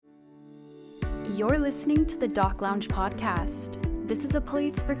You're listening to the Doc Lounge podcast. This is a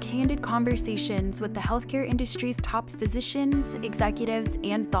place for candid conversations with the healthcare industry's top physicians, executives,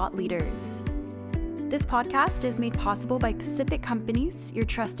 and thought leaders. This podcast is made possible by Pacific Companies, your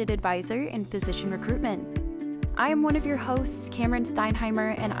trusted advisor in physician recruitment. I am one of your hosts, Cameron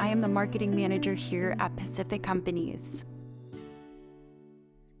Steinheimer, and I am the marketing manager here at Pacific Companies.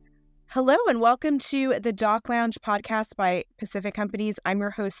 Hello and welcome to the Doc Lounge podcast by Pacific Companies. I'm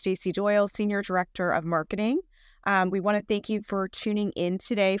your host, Stacey Doyle, Senior Director of Marketing. We want to thank you for tuning in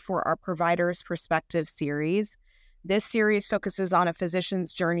today for our Provider's Perspective series. This series focuses on a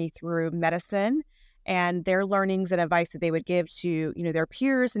physician's journey through medicine and their learnings and advice that they would give to, their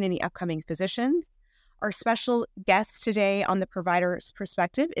peers and any upcoming physicians. Our special guest today on the Provider's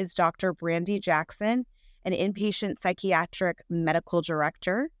Perspective is Dr. Brandi Jackson, an Inpatient Psychiatric Medical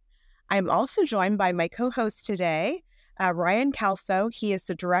Director. I'm also joined by my co-host today, Ryan Calso. He is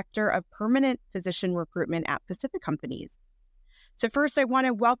the Director of Permanent Physician Recruitment at Pacific Companies. So first, I want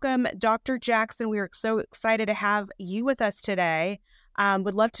to welcome Dr. Jackson. We are so excited to have you with us today.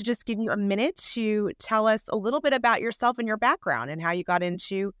 Would love to just give you a minute to tell us a little bit about yourself and your background and how you got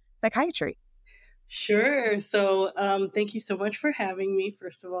into psychiatry. Sure. So thank you so much for having me,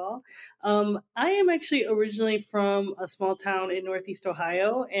 first of all. I am actually originally from a small town in Northeast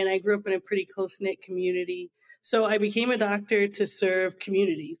Ohio, and I grew up in a pretty close-knit community. So I became a doctor to serve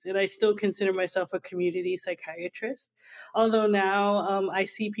communities, and I still consider myself a community psychiatrist. Although now I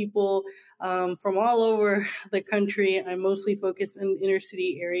see people from all over the country. I'm mostly focused in inner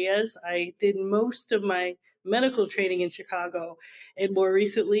city areas. I did most of my medical training in Chicago. And more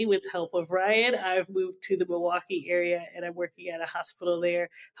recently, with the help of Ryan, I've moved to the Milwaukee area and I'm working at a hospital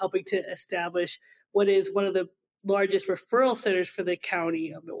there, helping to establish what is one of the largest referral centers for the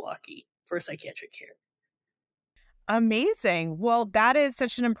county of Milwaukee for psychiatric care. Amazing. Well, that is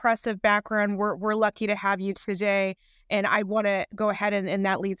such an impressive background. We're lucky to have you today. And I want to go ahead and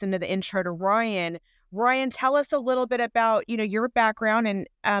that leads into the intro to Ryan. Ryan, tell us a little bit about, your background and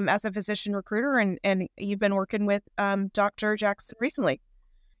as a physician recruiter, and you've been working with Dr. Jackson recently.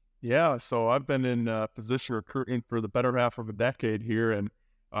 Yeah, so I've been in physician recruiting for the better half of a decade here, and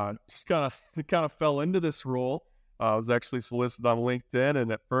just kind of fell into this role. I was actually solicited on LinkedIn,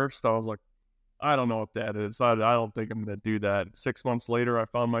 and at first I was like, I don't know what that is. I don't think I'm going to do that. 6 months later, I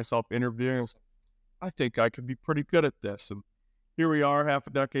found myself interviewing. I was like, I think I could be pretty good at this, and here we are, half a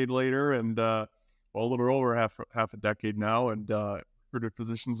decade later, and a little over half a decade now, and recruited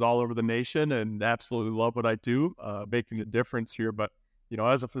physicians all over the nation, and absolutely love what I do, making a difference here. But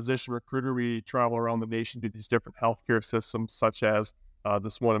as a physician recruiter, we travel around the nation to these different healthcare systems, such as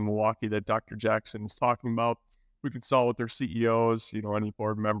this one in Milwaukee that Dr. Jackson is talking about. We consult with their CEOs, any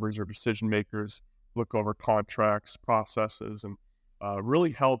board members or decision makers, look over contracts, processes, and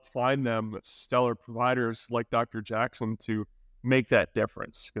really help find them stellar providers like Dr. Jackson to make that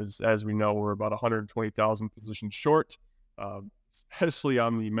difference, because as we know, we're about 120,000 physicians short, especially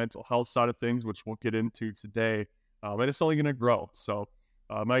on the mental health side of things, which we'll get into today, and it's only going to grow. So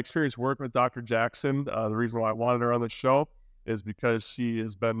my experience working with Dr. Jackson, the reason why I wanted her on the show is because she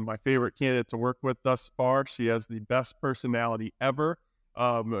has been my favorite candidate to work with thus far. She has the best personality ever.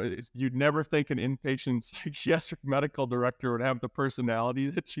 You'd never think an inpatient psychiatric medical director would have the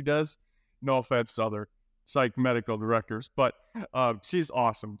personality that she does. No offense to other psych medical directors, but she's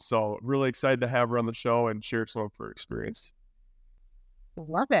awesome. So really excited to have her on the show and share some of her experience.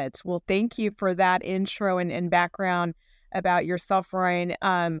 Love it. Well, thank you for that intro and background about yourself, Ryan.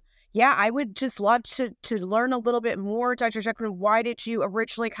 I would just love to learn a little bit more, Dr. Jackson. Why did you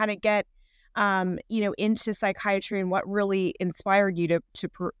originally kind of get into psychiatry, and what really inspired you to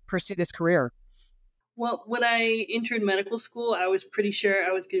pursue this career? Well, when I entered medical school, I was pretty sure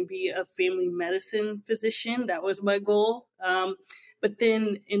I was going to be a family medicine physician. That was my goal. But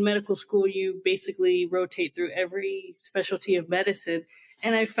then in medical school, you basically rotate through every specialty of medicine.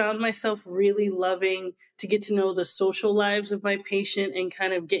 And I found myself really loving to get to know the social lives of my patient and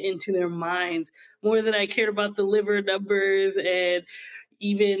kind of get into their minds more than I cared about the liver numbers and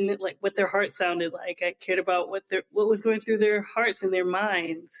even like what their heart sounded like. I cared about what was going through their hearts and their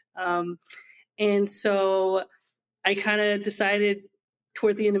minds. And so I kind of decided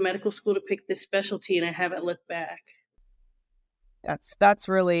toward the end of medical school to pick this specialty, and I haven't looked back. That's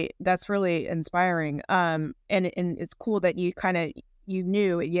really inspiring. And it's cool that you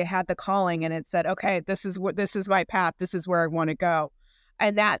knew you had the calling, and it said, okay, this is my path. This is where I want to go.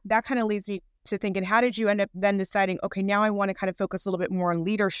 And that kind of leads me to thinking, how did you end up then deciding, okay, now I want to kind of focus a little bit more on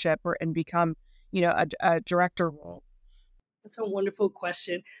leadership and become, a director role? That's a wonderful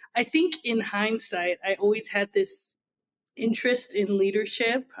question. I think in hindsight, I always had this interest in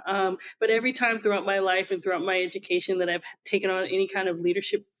leadership. But every time throughout my life and throughout my education that I've taken on any kind of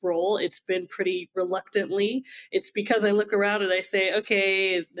leadership role, it's been pretty reluctantly. It's because I look around and I say,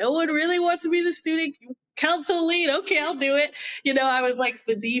 okay, no one really wants to be the student council lead? Okay, I'll do it. I was like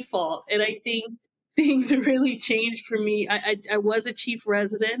the default. And I think things really changed for me. I was a chief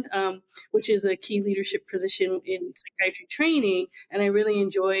resident, which is a key leadership position in psychiatry training. And I really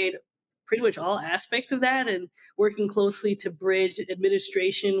enjoyed pretty much all aspects of that, and working closely to bridge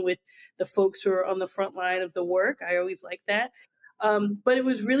administration with the folks who are on the front line of the work. I always like that. But it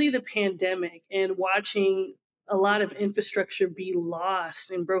was really the pandemic and watching a lot of infrastructure be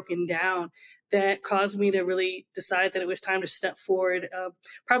lost and broken down that caused me to really decide that it was time to step forward,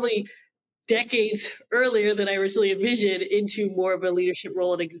 probably decades earlier than I originally envisioned, into more of a leadership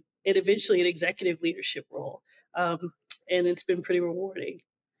role and eventually an executive leadership role. And it's been pretty rewarding.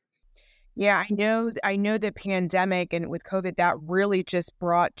 Yeah, I know the pandemic and with COVID, that really just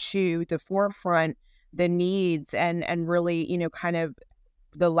brought to the forefront the needs and really, kind of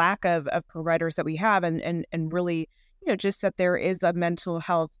the lack of providers that we have and really, just that there is a mental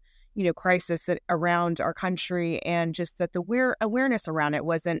health, crisis around our country, and just that the awareness around it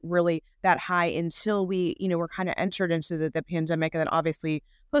wasn't really that high until we, were kind of entered into the pandemic, and then obviously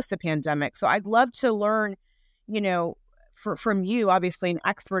post the pandemic. So I'd love to learn, from you, obviously an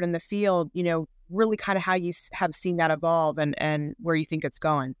expert in the field, really kind of how you have seen that evolve and where you think it's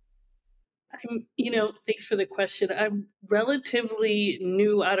going. Thanks for the question. I'm relatively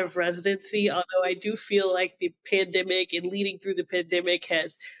new out of residency, although I do feel like the pandemic and leading through the pandemic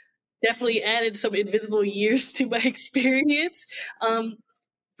has definitely added some invisible years to my experience.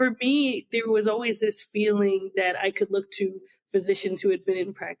 For me, there was always this feeling that I could look to physicians who had been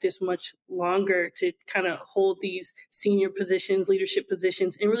in practice much longer to kind of hold these senior positions, leadership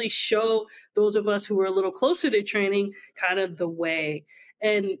positions, and really show those of us who were a little closer to training kind of the way.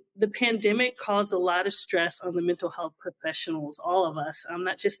 And the pandemic caused a lot of stress on the mental health professionals, all of us,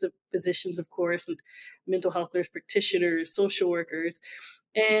 not just the physicians, of course, and mental health nurse practitioners, social workers.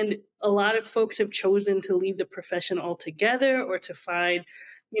 And a lot of folks have chosen to leave the profession altogether or to find,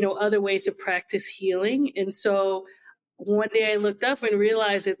 other ways to practice healing. And so one day I looked up and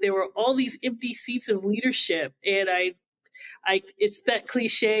realized that there were all these empty seats of leadership. And it's that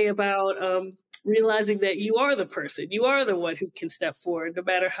cliche about realizing that you are the person, you are the one who can step forward, no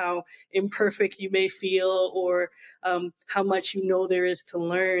matter how imperfect you may feel or how much there is to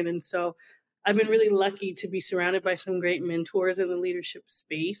learn. And so I've been really lucky to be surrounded by some great mentors in the leadership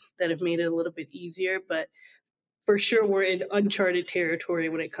space that have made it a little bit easier. But for sure, we're in uncharted territory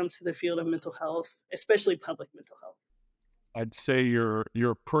when it comes to the field of mental health, especially public mental health. I'd say you're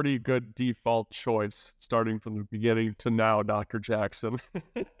a pretty good default choice, starting from the beginning to now, Dr. Jackson.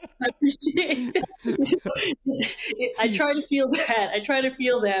 I appreciate that. I try to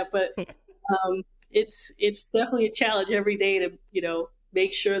feel that, but it's definitely a challenge every day to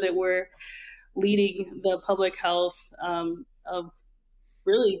make sure that we're leading the public health of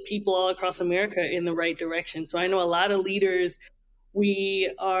really people all across America in the right direction. So I know a lot of leaders,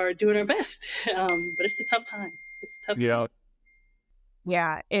 we are doing our best, but it's a tough time. Yeah.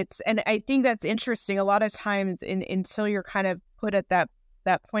 Yeah, and I think that's interesting. A lot of times until you're kind of put at that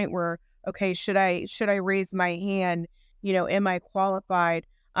point where, okay, should I raise my hand? Am I qualified?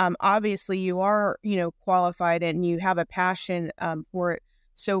 Obviously you are, qualified and you have a passion for it.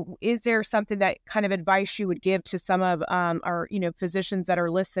 So is there something that kind of advice you would give to some of our, physicians that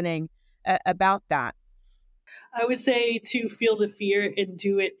are listening about that? I would say to feel the fear and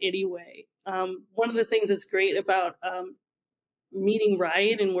do it anyway. One of the things that's great about meeting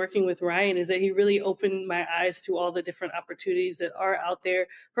Ryan and working with Ryan is that he really opened my eyes to all the different opportunities that are out there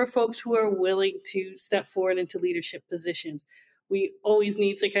for folks who are willing to step forward into leadership positions. We always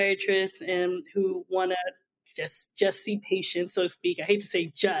need psychiatrists and who want to just see patients, so to speak. I hate to say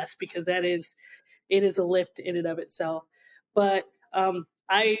just, because it is a lift in and of itself. But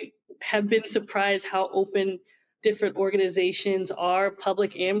I have been surprised how open different organizations are,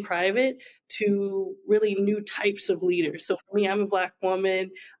 public and private, to really new types of leaders. So for me, I'm a Black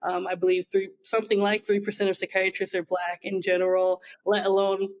woman. I believe something like 3% of psychiatrists are Black in general, let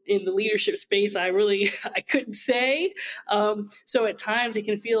alone in the leadership space. I couldn't say. So at times it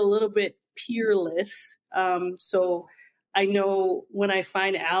can feel a little bit peerless. So I know when I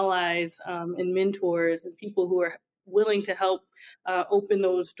find allies and mentors and people who are willing to help open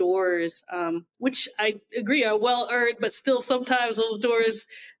those doors, which I agree are well earned, but still sometimes those doors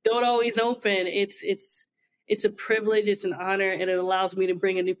don't always open. It's a privilege, it's an honor, and it allows me to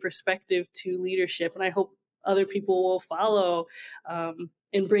bring a new perspective to leadership. And I hope other people will follow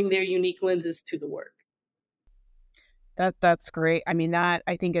and bring their unique lenses to the work. That's great. I mean, that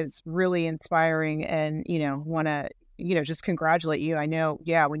I think is really inspiring, and want to just congratulate you. I know,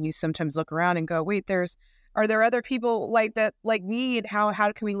 yeah, when you sometimes look around and go, wait, are there other people like that like me, and how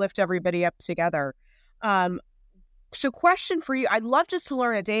can we lift everybody up together? So question for you, I'd love just to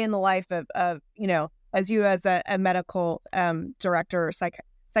learn a day in the life of as you as a medical director or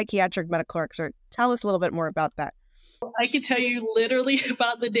psychiatric medical director. Tell us a little bit more about that. I can tell you literally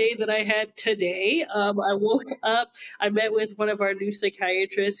about the day that I had today. I woke up, I met with one of our new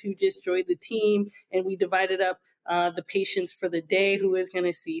psychiatrists who just joined the team, and we divided up the patients for the day, who is going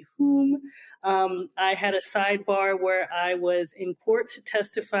to see whom. I had a sidebar where I was in court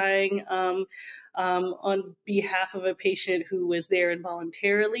testifying on behalf of a patient who was there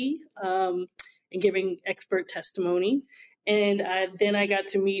involuntarily and giving expert testimony. And then I got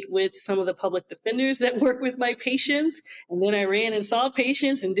to meet with some of the public defenders that work with my patients. And then I ran and saw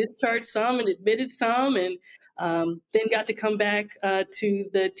patients and discharged some and admitted some, and then got to come back to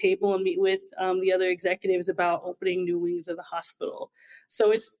the table and meet with the other executives about opening new wings of the hospital.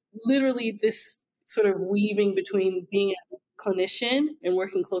 So it's literally this sort of weaving between being a clinician and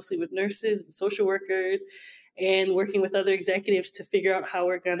working closely with nurses and social workers and working with other executives to figure out how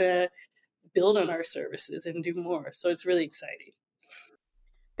we're going to build on our services and do more. So it's really exciting.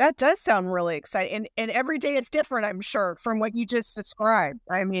 That does sound really exciting. And every day it's different, I'm sure, from what you just described.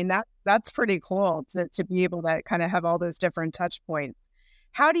 I mean, that's pretty cool to be able to kind of have all those different touch points.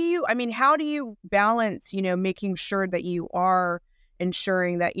 How do you balance, making sure that you are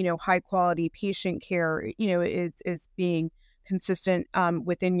ensuring that, high quality patient care, is being consistent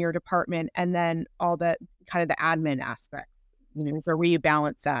within your department, and then all the kind of the admin aspects, is there a way you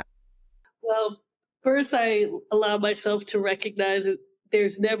balance that? Well, first, I allow myself to recognize that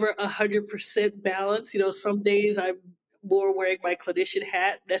there's never 100% balance. Some days I'm more wearing my clinician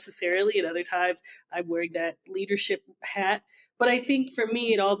hat necessarily, and other times I'm wearing that leadership hat. But I think for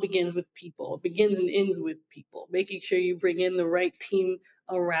me, it all begins with people. It begins and ends with people, making sure you bring in the right team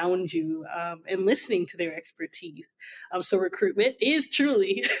around you and listening to their expertise. So recruitment is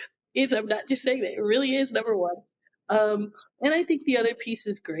truly, I'm not just saying that, it really is number one. And I think the other piece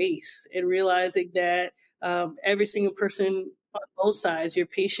is grace and realizing that every single person on both sides, your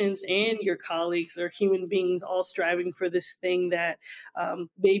patients and your colleagues, are human beings all striving for this thing that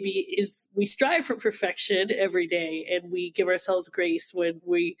we strive for perfection every day, and we give ourselves grace when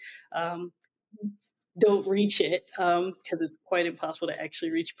we don't reach it, because it's quite impossible to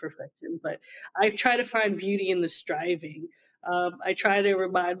actually reach perfection. But I try to find beauty in the striving. I try to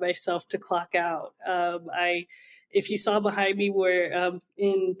remind myself to clock out. If you saw behind me, where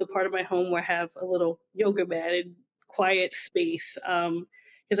in the part of my home where I have a little yoga mat and quiet space,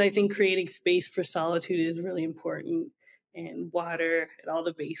 because I think creating space for solitude is really important, and water and all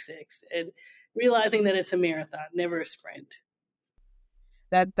the basics, and realizing that it's a marathon, never a sprint.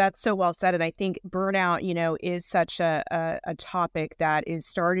 That's so well said. And I think burnout, is such a topic that is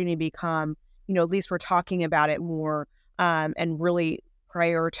starting to become, at least we're talking about it more, and really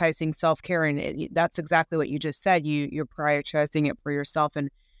prioritizing self-care. And that's exactly what you just said. You're prioritizing it for yourself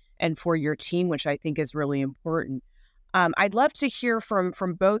and for your team, which I think is really important. I'd love to hear from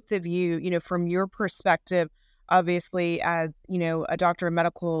both of you, from your perspective, obviously as, a doctor and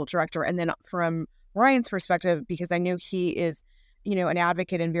medical director, and then from Ryan's perspective, because I know he is, an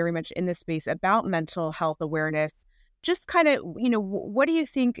advocate and very much in this space about mental health awareness. Just kind of, what do you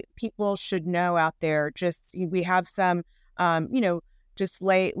think people should know out there? Just, we have some, just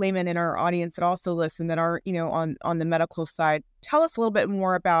laymen in our audience that also listen that are, on the medical side. Tell us a little bit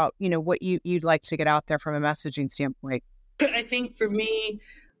more about, what you'd like to get out there from a messaging standpoint. I think for me,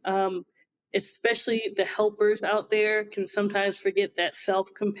 especially the helpers out there can sometimes forget that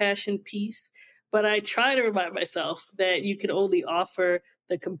self-compassion piece. But I try to remind myself that you can only offer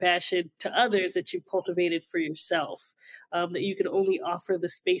the compassion to others that you've cultivated for yourself, that you can only offer the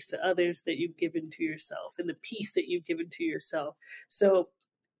space to others that you've given to yourself, and the peace that you've given to yourself. So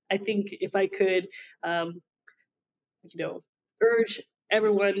I think if I could, urge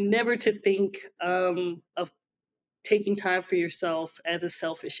everyone never to think of taking time for yourself as a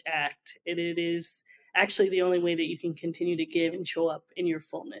selfish act. And it is actually the only way that you can continue to give and show up in your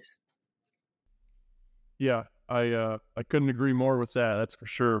fullness. Yeah, I couldn't agree more with that. That's for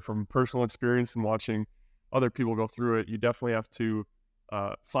sure. From personal experience and watching other people go through it, you definitely have to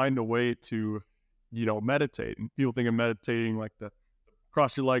find a way to, meditate. And people think of meditating like the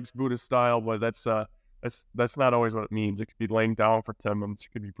cross your legs Buddhist style, but that's not always what it means. It could be laying down for 10 minutes. It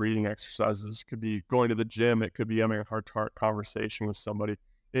could be breathing exercises. It could be going to the gym. It could be having a heart-to-heart conversation with somebody.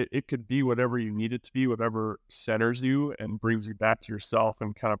 It could be whatever you need it to be, whatever centers you and brings you back to yourself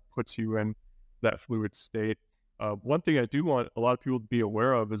and kind of puts you in that fluid state. One thing I do want a lot of people to be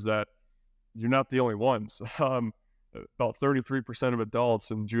aware of is that you're not the only ones. About 33% of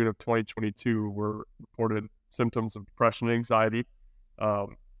adults in June of 2022 were reported symptoms of depression and anxiety.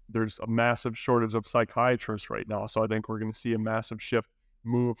 There's a massive shortage of psychiatrists right now. So I think we're going to see a massive shift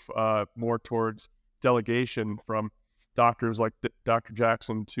move more towards delegation from doctors like Dr.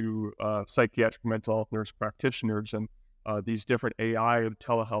 Jackson to psychiatric mental health nurse practitioners and these different AI and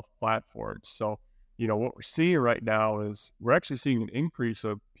telehealth platforms. So, what we're seeing right now is we're actually seeing an increase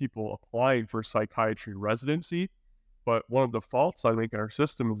of people applying for psychiatry residency. But one of the faults, I think, in our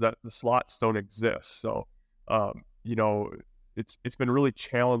system is that the slots don't exist. So, it's been really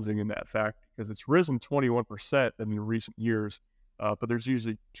challenging in that fact because it's risen 21% in recent years, but there's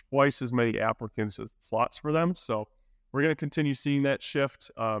usually twice as many applicants as slots for them. So we're going to continue seeing that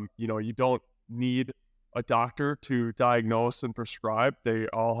shift. You don't need a doctor to diagnose and prescribe. They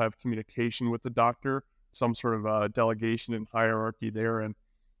all have communication with the doctor, some sort of delegation and hierarchy there, and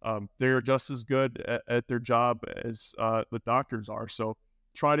they're just as good at their job as the doctors are. So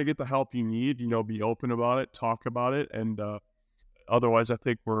try to get the help you need, be open about it, talk about it, and otherwise I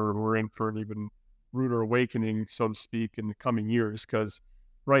think we're in for an even ruder awakening, so to speak, in the coming years, because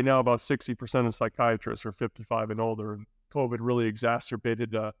right now about 60% of psychiatrists are 55 and older, and COVID really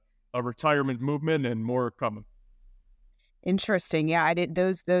exacerbated a retirement movement, and more coming. Interesting. Yeah, I did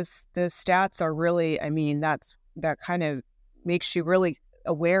those stats are really, that kind of makes you really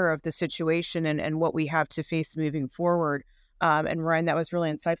aware of the situation and what we have to face moving forward. And Ryan, that was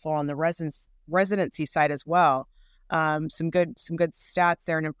really insightful on the residency side as well. Some good stats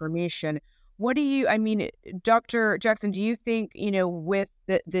there and information. What do you, Dr. Jackson, do you think, with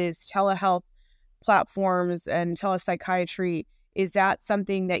these telehealth platforms and telepsychiatry, is that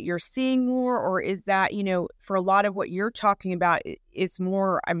something that you're seeing more, or is that, for a lot of what you're talking about, it's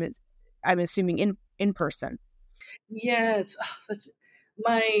more, I'm assuming in person? Yes.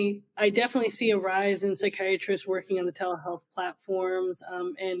 I definitely see a rise in psychiatrists working on the telehealth platforms.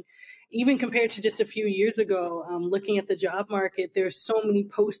 And even compared to just a few years ago, looking at the job market, there's so many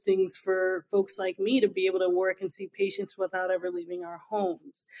postings for folks like me to be able to work and see patients without ever leaving our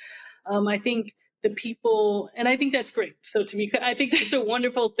homes. I think the people, and I think that's great. So I think that's a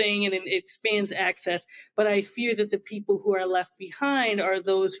wonderful thing, and it expands access. But I fear that the people who are left behind are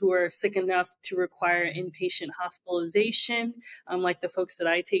those who are sick enough to require inpatient hospitalization, like the folks that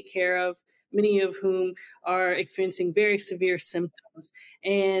I take care of, many of whom are experiencing very severe symptoms.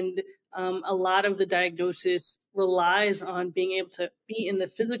 And a lot of the diagnosis relies on being able to be in the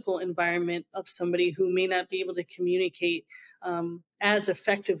physical environment of somebody who may not be able to communicate as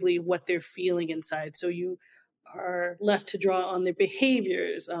effectively what they're feeling inside. So you are left to draw on their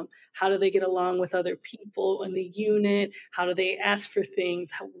behaviors. How do they get along with other people in the unit? How do they ask for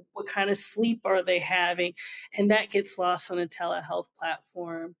things? What kind of sleep are they having? And that gets lost on a telehealth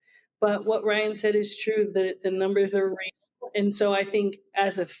platform. But what Ryan said is true, that the numbers are real. And so I think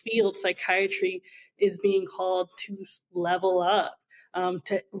as a field, psychiatry is being called to level up,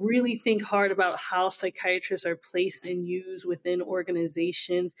 to really think hard about how psychiatrists are placed and used within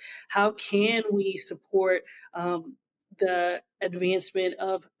organizations. How can we support the advancement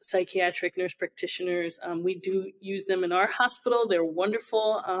of psychiatric nurse practitioners? We do use them in our hospital. They're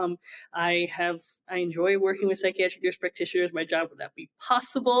wonderful. I enjoy working with psychiatric nurse practitioners. My job would not be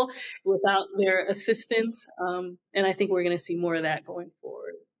possible without their assistance. And I think we're going to see more of that going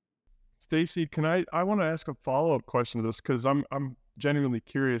forward. Stacy, I want to ask a follow-up question to this, because I'm genuinely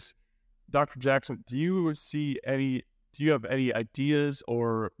curious. Dr. Jackson, do you have any ideas,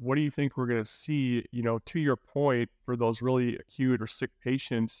 or what do you think we're going to see, to your point, for those really acute or sick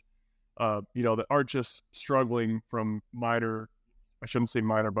patients, that aren't just struggling from minor, I shouldn't say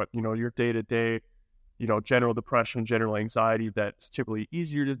minor, but, your day-to-day, general depression, general anxiety, that's typically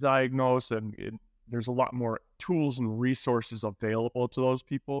easier to diagnose, and there's a lot more tools and resources available to those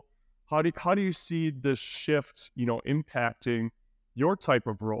people. How do you see this shift, impacting your type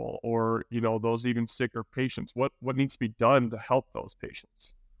of role, or, those even sicker patients? What needs to be done to help those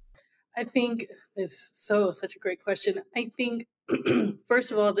patients? I think it's such a great question. I think,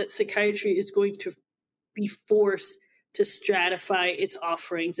 first of all, that psychiatry is going to be forced to stratify its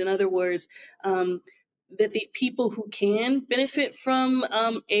offerings. In other words, that the people who can benefit from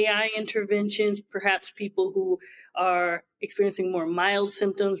AI interventions, perhaps people who are experiencing more mild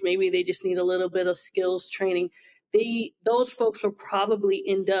symptoms, maybe they just need a little bit of skills training, those folks will probably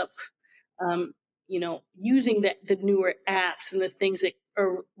end up using the newer apps and the things that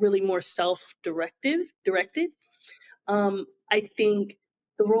are really more self-directed. I think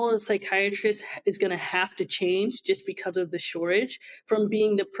the role of the psychiatrist is going to have to change just because of the shortage, from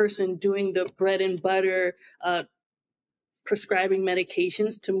being the person doing the bread and butter prescribing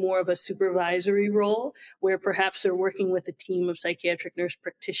medications to more of a supervisory role, where perhaps they're working with a team of psychiatric nurse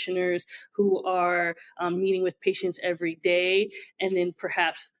practitioners who are meeting with patients every day, and then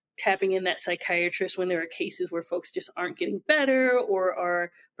perhaps tapping in that psychiatrist when there are cases where folks just aren't getting better or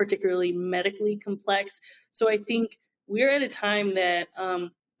are particularly medically complex. So I think we're at a time that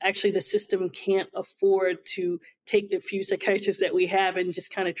actually the system can't afford to take the few psychiatrists that we have and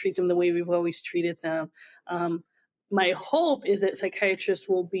just kind of treat them the way we've always treated them. My hope is that psychiatrists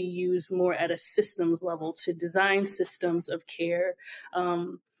will be used more at a systems level to design systems of care,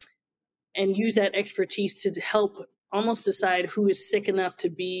 and use that expertise to help almost decide who is sick enough to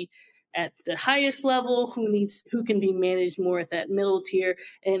be at the highest level, who can be managed more at that middle tier,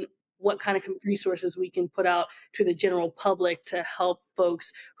 and what kind of resources we can put out to the general public to help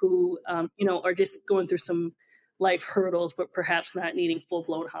folks who are just going through some life hurdles, but perhaps not needing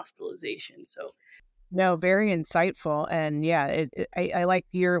full-blown hospitalization. So No, very insightful. And yeah, I like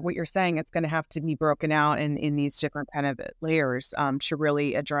what you're saying. It's going to have to be broken out in these different kind of layers to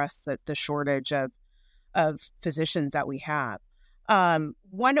really address the shortage of physicians that we have.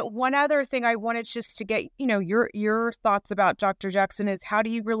 One other thing I wanted just to get, your thoughts about Dr. Jackson is, how do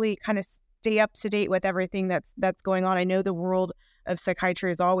you really kind of stay up to date with everything that's going on? I know the world of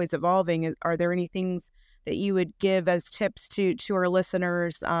psychiatry is always evolving. Are there any things that you would give as tips to our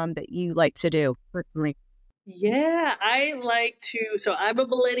listeners that you like to do personally? Yeah, I like to. So I'm a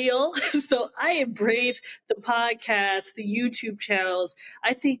millennial, so I embrace the podcast, the YouTube channels.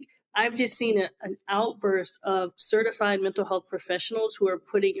 I think I've just seen an outburst of certified mental health professionals who are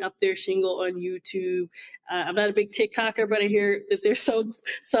putting up their shingle on YouTube. I'm not a big TikToker, but I hear that there's some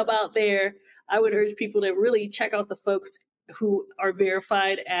out there. I would urge people to really check out the folks who are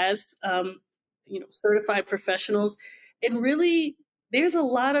verified as certified professionals, and really there's a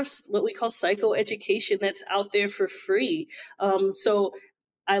lot of what we call psychoeducation that's out there for free. So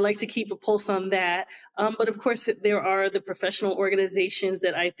I like to keep a pulse on that. But of course, there are the professional organizations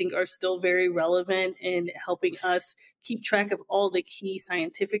that I think are still very relevant in helping us keep track of all the key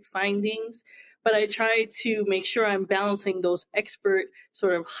scientific findings. But I try to make sure I'm balancing those expert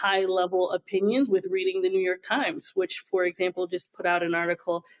sort of high level opinions with reading the New York Times, which, for example, just put out an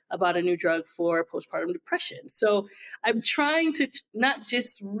article about a new drug for postpartum depression. So I'm trying to not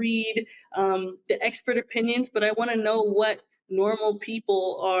just read the expert opinions, but I want to know what normal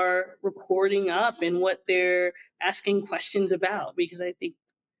people are reporting up and what they're asking questions about, because I think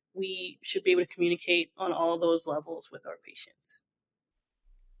we should be able to communicate on all those levels with our patients.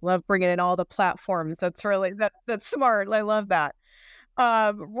 Love bringing in all the platforms. That's really, that's smart. I love that.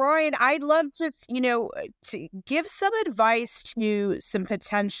 Ryan, I'd love to give some advice to some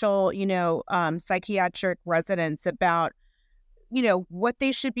potential, psychiatric residents about, what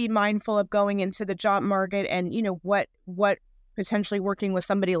they should be mindful of going into the job market, and, what potentially working with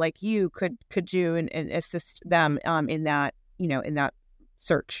somebody like you could do and assist them in that, in that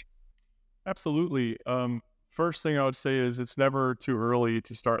search. Absolutely. First thing I would say is it's never too early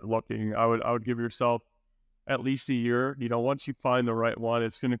to start looking. I would give yourself at least a year. Once you find the right one,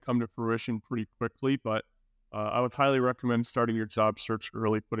 it's going to come to fruition pretty quickly. But I would highly recommend starting your job search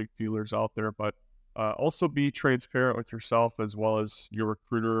early, putting feelers out there. But also be transparent with yourself as well as your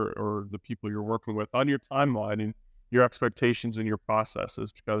recruiter or the people you're working with on your timeline and your expectations and your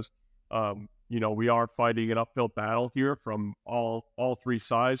processes, because we are fighting an uphill battle here from all three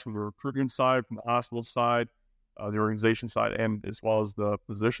sides, from the recruitment side, from the hospital side, the organization side, and as well as the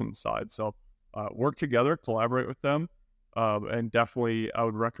physician side. So work together, collaborate with them, and definitely I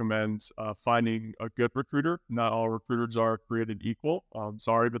would recommend finding a good recruiter. Not all recruiters are created equal.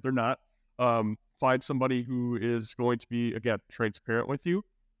 Sorry, but they're not. Find somebody who is going to be, again, transparent with you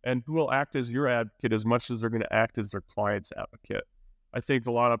and who will act as your advocate as much as they're going to act as their client's advocate. I think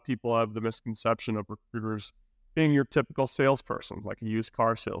a lot of people have the misconception of recruiters being your typical salesperson, like a used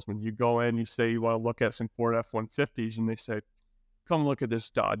car salesman. You go in, you say you want to look at some Ford F-150s, and they say, "Come look at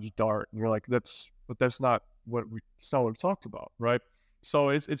this Dodge Dart," and you're like, "That's not what we talked about, right?" So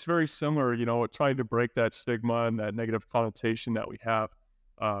it's very similar, trying to break that stigma and that negative connotation that we have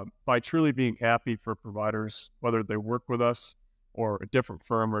by truly being happy for providers, whether they work with us or a different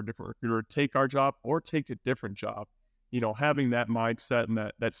firm or a different recruiter, take our job or take a different job. Having that mindset and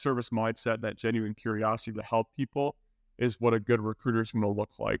that service mindset, that genuine curiosity to help people is what a good recruiter is going to look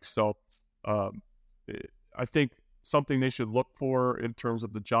like. So I think something they should look for in terms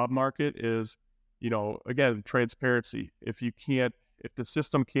of the job market is, again, transparency. If the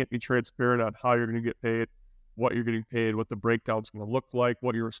system can't be transparent on how you're going to get paid, what you're getting paid, what the breakdown is going to look like,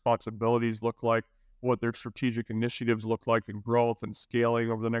 what your responsibilities look like, what their strategic initiatives look like in growth and scaling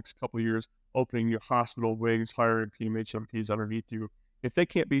over the next couple of years, opening new hospital wings, hiring PMHMPs underneath you. If they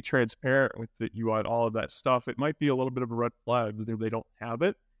can't be transparent with you on all of that stuff, it might be a little bit of a red flag. Either they don't have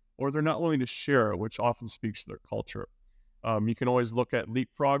it or they're not willing to share it, which often speaks to their culture. You can always look at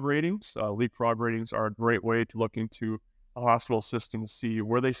leapfrog ratings. Leapfrog ratings are a great way to look into a hospital system to see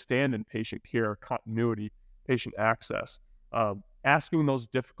where they stand in patient care, continuity, patient access. Asking those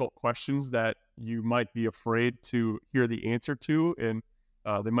difficult questions that you might be afraid to hear the answer to, and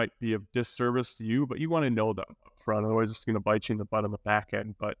they might be of disservice to you, but you want to know them up front. Otherwise, it's going to bite you in the butt on the back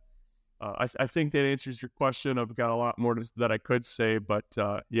end. But I think that answers your question. I've got a lot more that I could say, but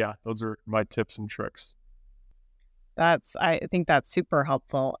yeah, those are my tips and tricks. I think that's super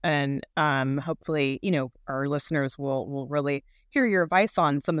helpful. And hopefully, our listeners will really hear your advice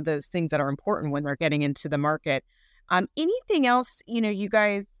on some of those things that are important when they're getting into the market. Anything else, you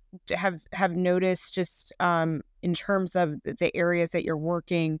guys have noticed just in terms of the areas that you're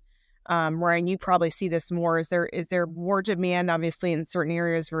working, Ryan, you probably see this more. Is there more demand, obviously, in certain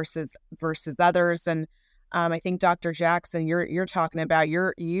areas versus others? And I think Dr. Jackson, you're talking about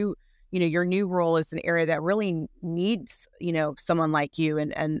your new role is an area that really needs, someone like you,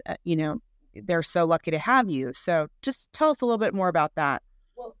 and they're so lucky to have you. So just tell us a little bit more about that.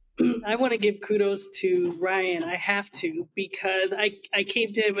 Well, I want to give kudos to Ryan. I have to, because I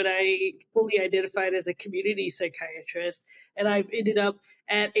came to him and I fully identified as a community psychiatrist, and I've ended up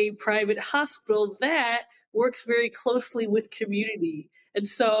at a private hospital that works very closely with community. And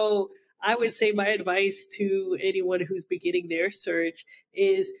so I would say my advice to anyone who's beginning their search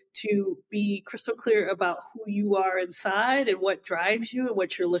is to be crystal clear about who you are inside and what drives you and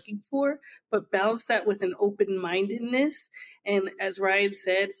what you're looking for, but balance that with an open-mindedness. And as Ryan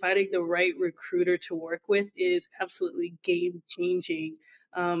said, finding the right recruiter to work with is absolutely game-changing.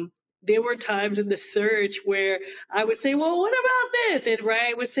 There were times in the search where I would say, well, what about this? And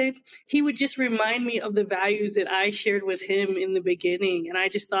Ryan would say, he would just remind me of the values that I shared with him in the beginning. And I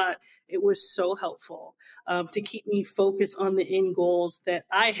just thought it was so helpful to keep me focused on the end goals that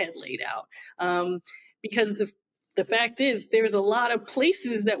I had laid out. Because the fact is, there's a lot of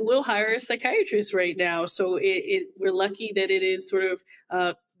places that will hire a psychiatrist right now. So we're lucky that it is sort of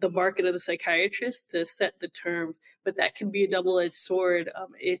the market of the psychiatrist to set the terms, but that can be a double-edged sword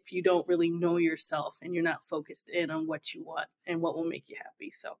if you don't really know yourself and you're not focused in on what you want and what will make you happy.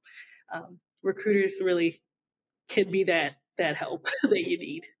 So recruiters really can be that help that you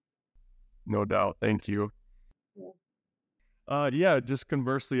need. No doubt. Thank you. Just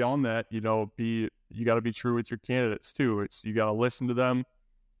conversely on that, you got to be true with your candidates too. You got to listen to them.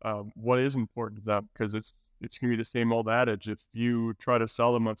 What is important to them, because it's going to be the same old adage. If you try to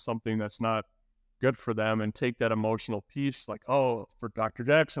sell them on something that's not good for them and take that emotional piece, like, oh, for Dr.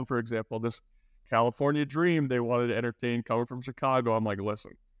 Jackson, for example, this California dream they wanted to entertain coming from Chicago. I'm like,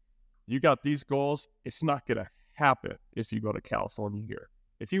 listen, you got these goals. It's not going to happen if you go to California here.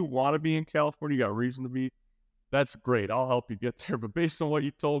 If you want to be in California, you got a reason to be, that's great. I'll help you get there. But based on what you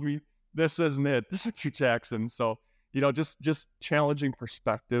told me, this isn't it, Dr. Jackson. So, just challenging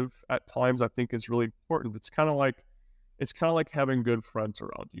perspective at times I think is really important. It's kind of like having good friends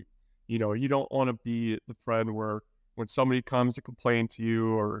around you. You don't want to be the friend where when somebody comes to complain to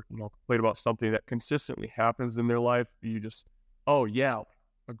you or, complain about something that consistently happens in their life, you just, oh yeah,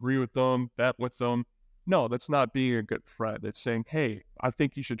 agree with them, bet with them. No, that's not being a good friend. It's saying, hey, I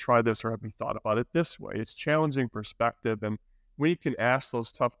think you should try this, or have you thought about it this way? It's challenging perspective. And when you can ask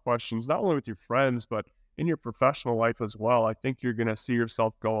those tough questions, not only with your friends, but in your professional life as well, I think you're going to see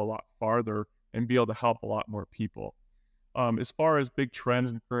yourself go a lot farther and be able to help a lot more people. As far as big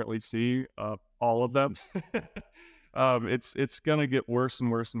trends we currently see, all of them, it's going to get worse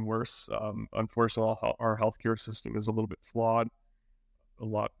and worse and worse. Unfortunately, our healthcare system is a lot bit flawed.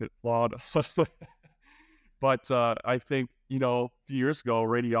 But I think, a few years ago,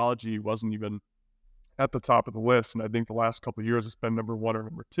 radiology wasn't even at the top of the list. And I think the last couple of years, it's been number one or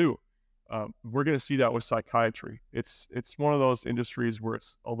number two. We're going to see that with psychiatry. It's one of those industries where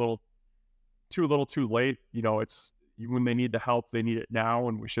it's a little too late. It's when they need the help, they need it now.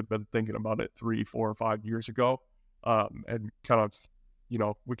 And we should have been thinking about it 3, 4, or 5 years ago. And kind of,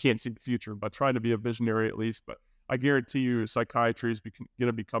 we can't see the future, but trying to be a visionary at least. But I guarantee you psychiatry is going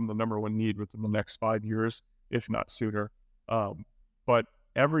to become the number one need within the next 5 years, if not sooner. But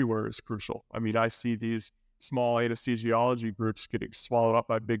everywhere is crucial. I mean, I see these small anesthesiology groups getting swallowed up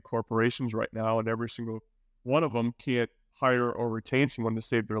by big corporations right now, and every single one of them can't hire or retain someone to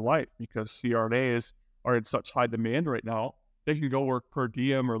save their life because CRNAs are in such high demand right now. They can go work per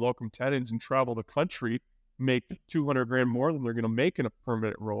diem or locum tenens and travel the country, make $200,000 more than they're going to make in a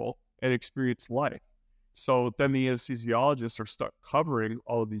permanent role, and experience life. So then the anesthesiologists are stuck covering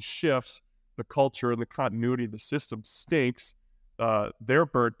all of these shifts. The culture and the continuity of the system stinks. They're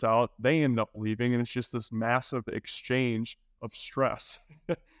burnt out. They end up leaving, and it's just this massive exchange of stress,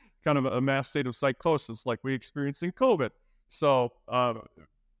 kind of a mass state of psychosis like we experienced in COVID. So,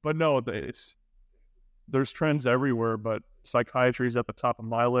 but no, there's trends everywhere, but psychiatry is at the top of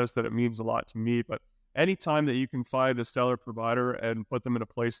my list, and it means a lot to me. But anytime that you can find a stellar provider and put them in a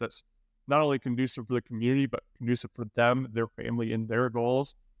place that's not only conducive for the community, but conducive for them, their family, and their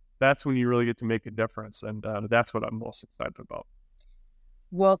goals, that's when you really get to make a difference. And that's what I'm most excited about.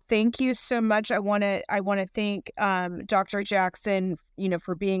 Well, thank you so much. I want to thank Dr. Jackson,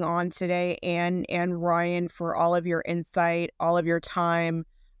 for being on today, and Ryan for all of your insight, all of your time.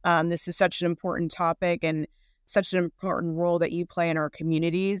 This is such an important topic and such an important role that you play in our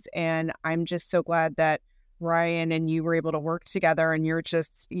communities. And I'm just so glad that Ryan and you were able to work together, and you're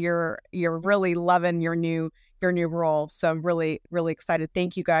really loving your new role. So I'm really, really excited.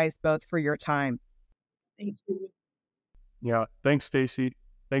 Thank you guys both for your time. Thank you. Yeah. Thanks, Stacy.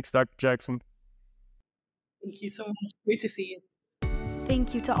 Thanks, Dr. Jackson. Thank you so much. Great to see you.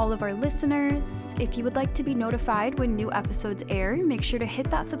 Thank you to all of our listeners. If you would like to be notified when new episodes air, make sure to hit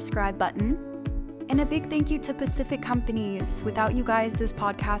that subscribe button. And a big thank you to Pacific Companies. Without you guys, this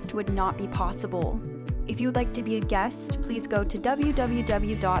podcast would not be possible. If you would like to be a guest, please go to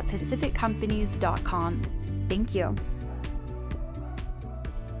www.pacificcompanies.com. Thank you.